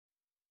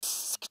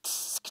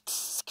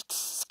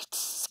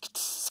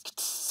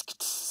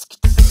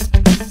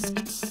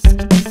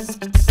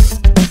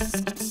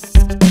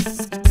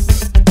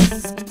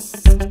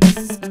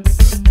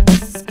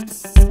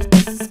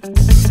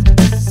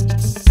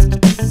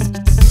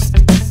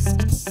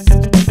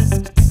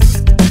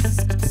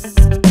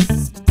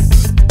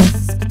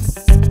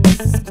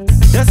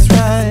That's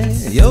right,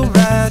 you're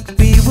right,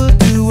 we will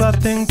do our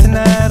thing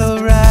tonight,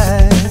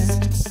 alright.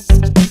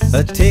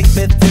 Take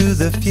me through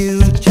the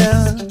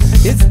future,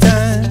 it's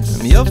time,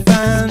 you'll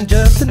find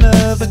just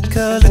another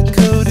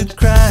color-coded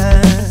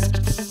crime.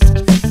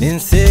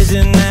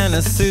 Incision and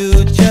a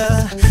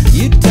suture,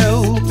 you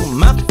told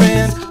my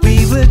friend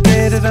we would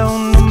get it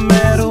on no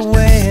matter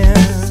when.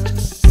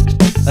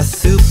 A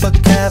super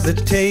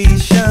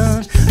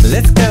cavitation,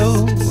 let's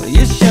go,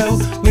 you show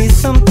me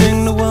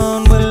something no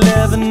one will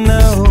ever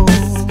know.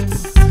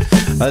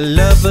 A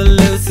love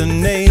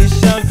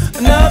hallucination,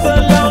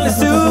 another lonely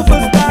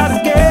superstar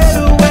to get